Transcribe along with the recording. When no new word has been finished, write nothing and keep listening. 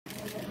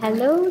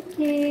Hello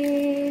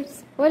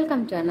kids,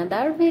 welcome to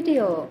another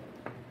video.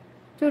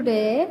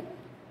 Today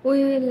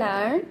we will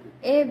learn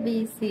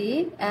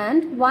ABC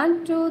and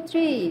 1, 2,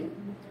 3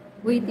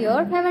 with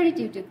your favorite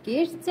YouTube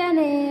Kids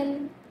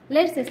channel.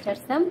 Let's start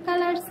some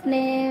colors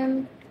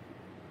name.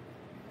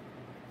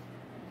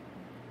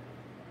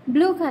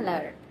 Blue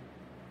color,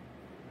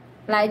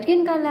 light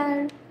green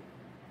color,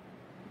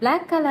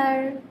 black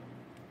color,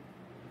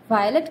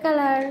 violet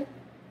color,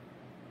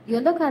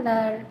 yellow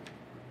color,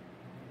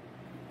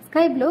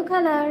 sky blue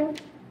color,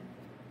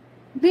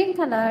 green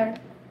color,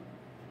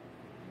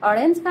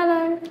 orange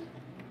color,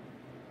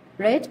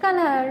 red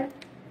color,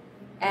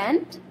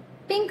 and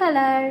pink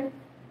color.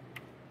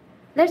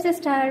 Let's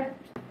start.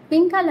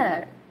 Pink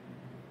color.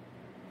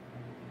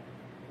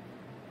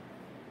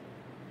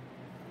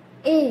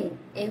 A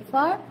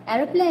for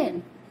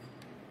aeroplane.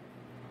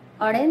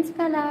 Orange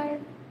color.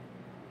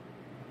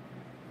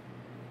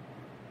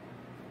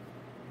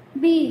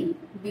 B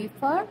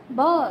for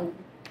ball.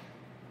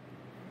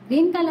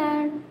 Green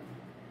color.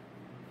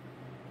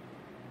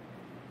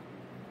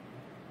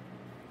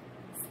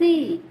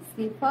 C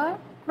for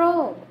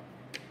crow.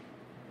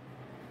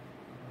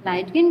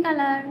 Light green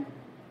color.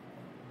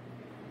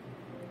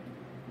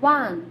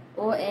 1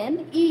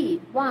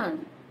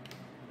 1.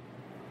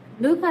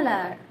 Blue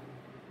color.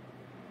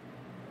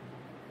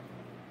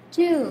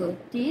 2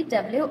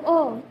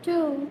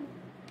 2.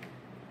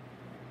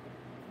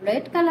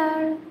 Red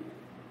color.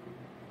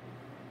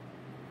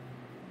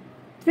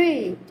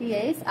 3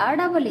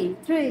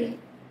 3.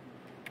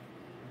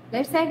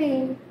 Let's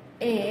again.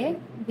 A,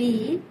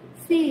 B,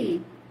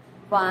 C.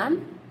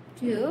 1,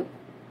 2,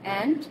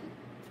 and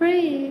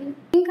 3.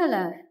 Pink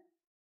color.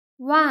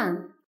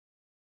 1.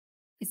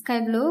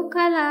 Sky blue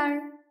color.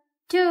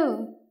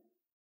 2.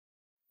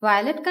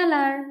 Violet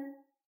color.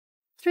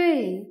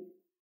 3.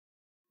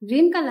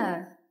 Green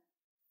color.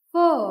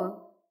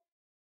 4.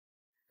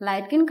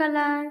 Light green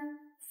color.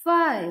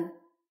 5.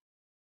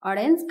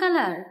 Orange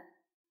color.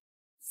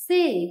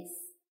 6.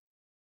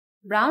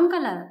 Brown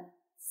color.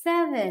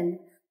 7.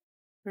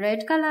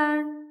 Red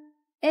color.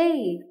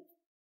 8.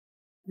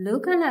 Blue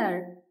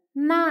color.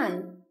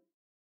 9.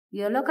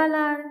 Yellow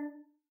color.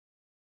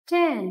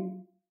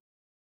 10.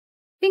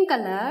 Pink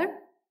color.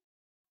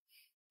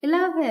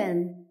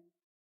 11.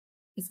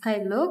 Sky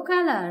blue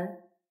color.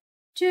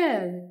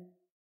 12.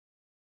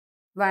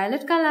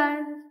 Violet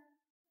color.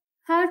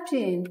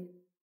 13.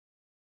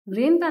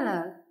 Green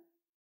color.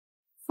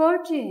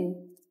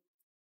 14.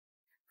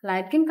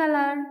 Light green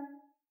color.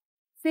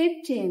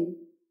 15.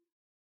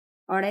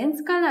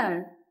 Orange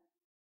color.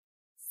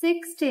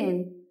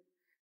 16.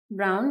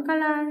 Brown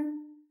color.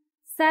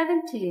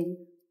 17.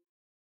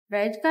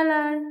 Red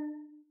color.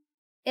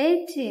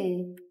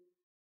 18.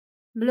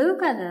 Blue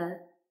color.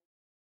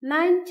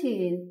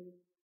 19.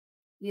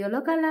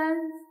 Yellow color.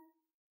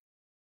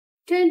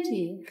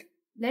 20.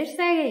 Let's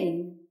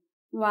again.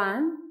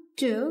 1,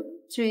 2,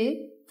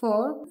 3,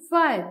 4,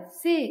 5,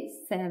 6,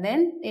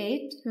 7,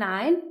 8,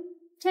 9,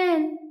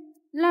 10,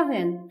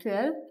 11,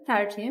 12,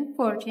 13,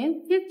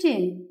 14,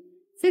 15,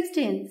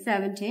 16,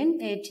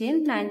 17,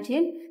 18,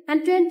 19,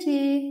 and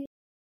 20.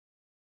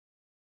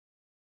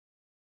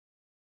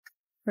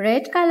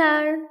 Red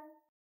color.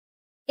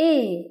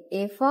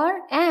 A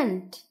for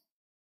ant.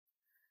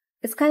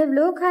 Sky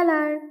blue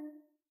color.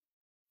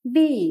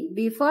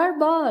 B for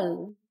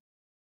ball.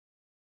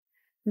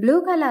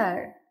 Blue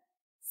color.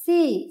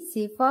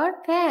 C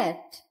for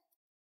cat.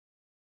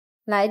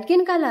 Light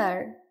green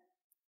color.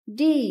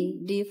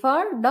 D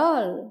for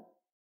doll.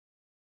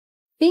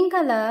 Pink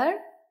color.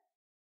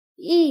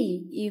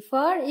 E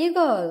for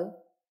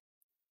eagle.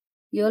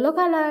 Yellow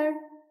color.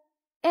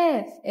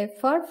 F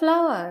for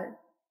flower.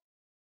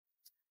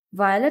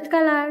 Violet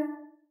color.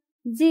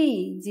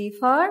 G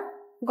for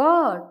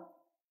God.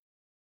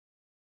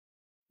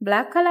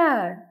 Black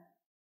color.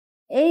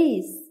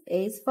 H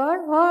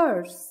for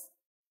horse.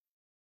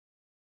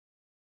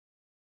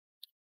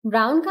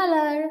 Brown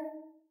color.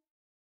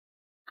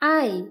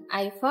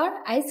 I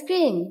for ice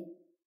cream.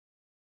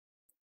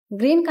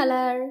 Green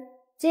color.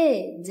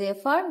 J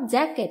for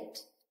jacket.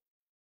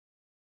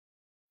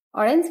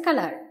 Orange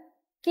color.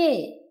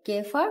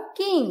 K for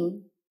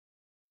king.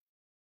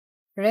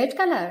 Red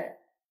color.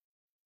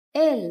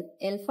 L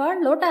for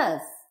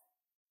lotus.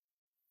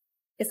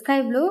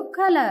 Sky blue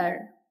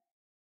color.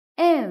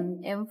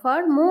 M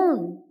for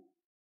moon.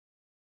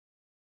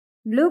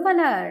 Blue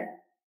color.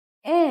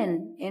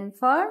 N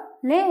for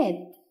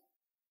net.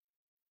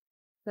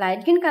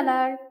 Light green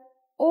color.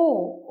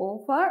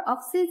 O for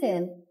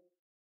oxygen.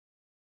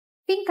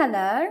 Pink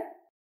color.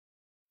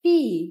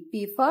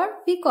 P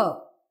for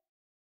peacock.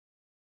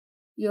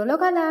 Yellow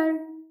color.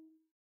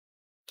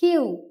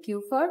 Q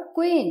for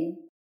queen.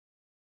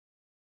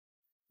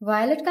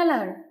 Violet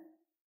color.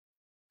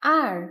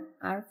 R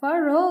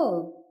for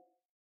robe.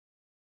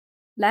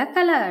 Black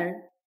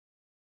color.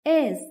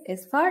 S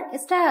for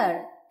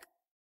star.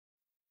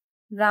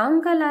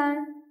 Brown color.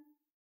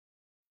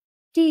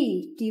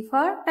 T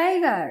for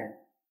tiger.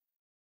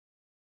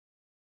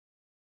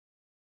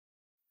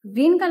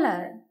 Green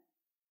color.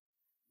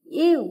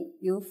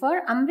 U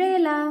for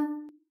umbrella.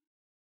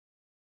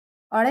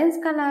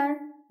 Orange color.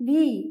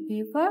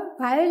 V for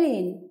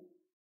violin.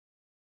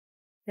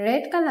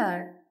 Red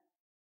color.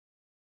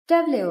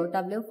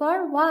 W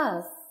for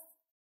vase.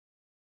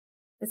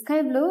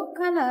 Sky blue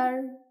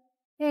color.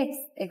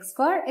 X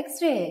for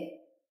X-ray.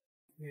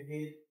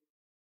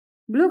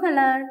 Blue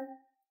color.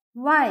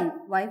 Y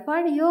for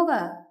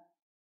yoga.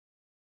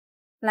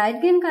 Light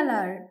green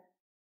color.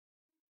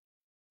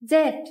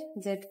 Z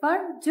for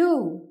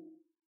zoo.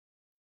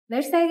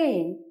 Let's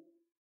again.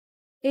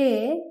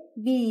 A,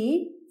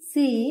 B,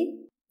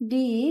 C,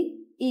 D,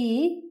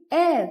 E,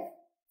 F,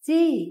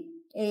 G,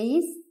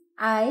 H,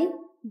 I,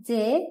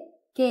 J,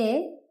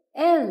 K,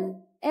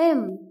 L,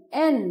 M,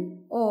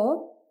 N,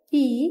 O,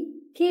 P,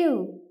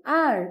 Q,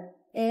 R,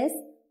 S,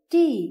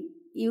 T,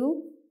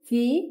 U,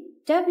 V,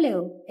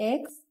 W,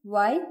 X,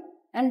 Y,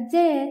 and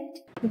Z.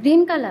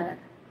 Green color.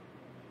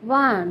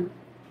 1.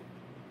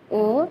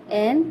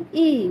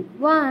 O-N-E,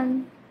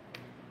 1.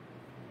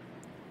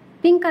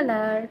 Pink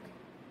color.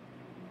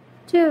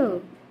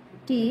 2.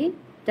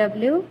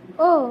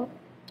 T-W-O,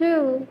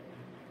 2.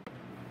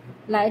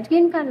 Light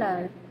green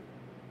color.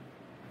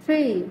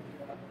 3.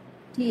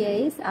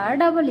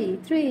 T-H-R-E-E,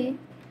 3.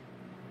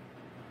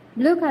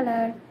 Blue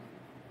color.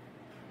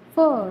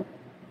 4.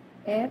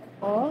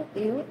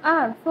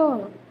 F-O-U-R,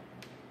 4.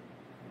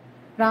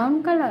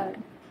 Brown color.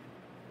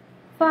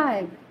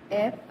 5.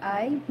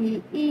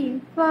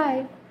 F-I-V-E,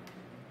 5.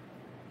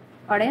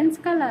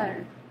 Orange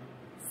color.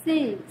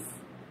 6.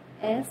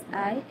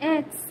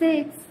 S-I-X,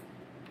 6.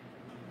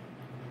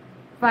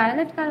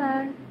 Violet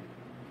color.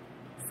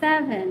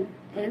 7.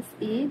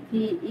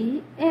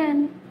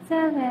 S-E-V-E-N,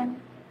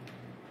 7.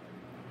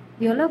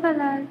 Yellow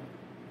color.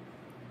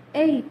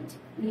 8.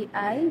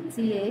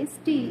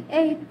 E-I-G-H-T,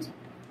 8.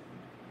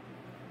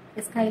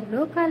 Sky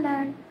blue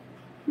color.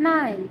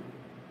 9.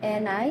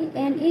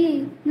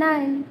 N-I-N-E,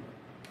 9.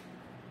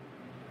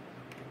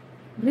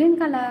 Green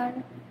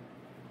color.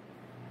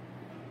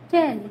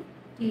 10.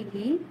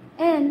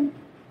 T-E-N,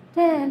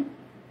 10.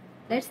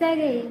 Let's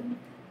again.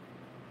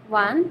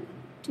 1,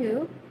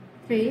 2,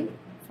 3,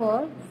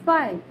 4,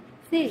 5,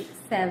 6,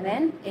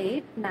 7,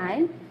 8,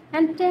 9,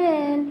 and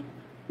 10.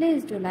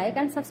 Please do like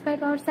and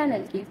subscribe our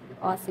channel. Keep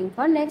watching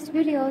for next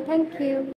video. Thank you.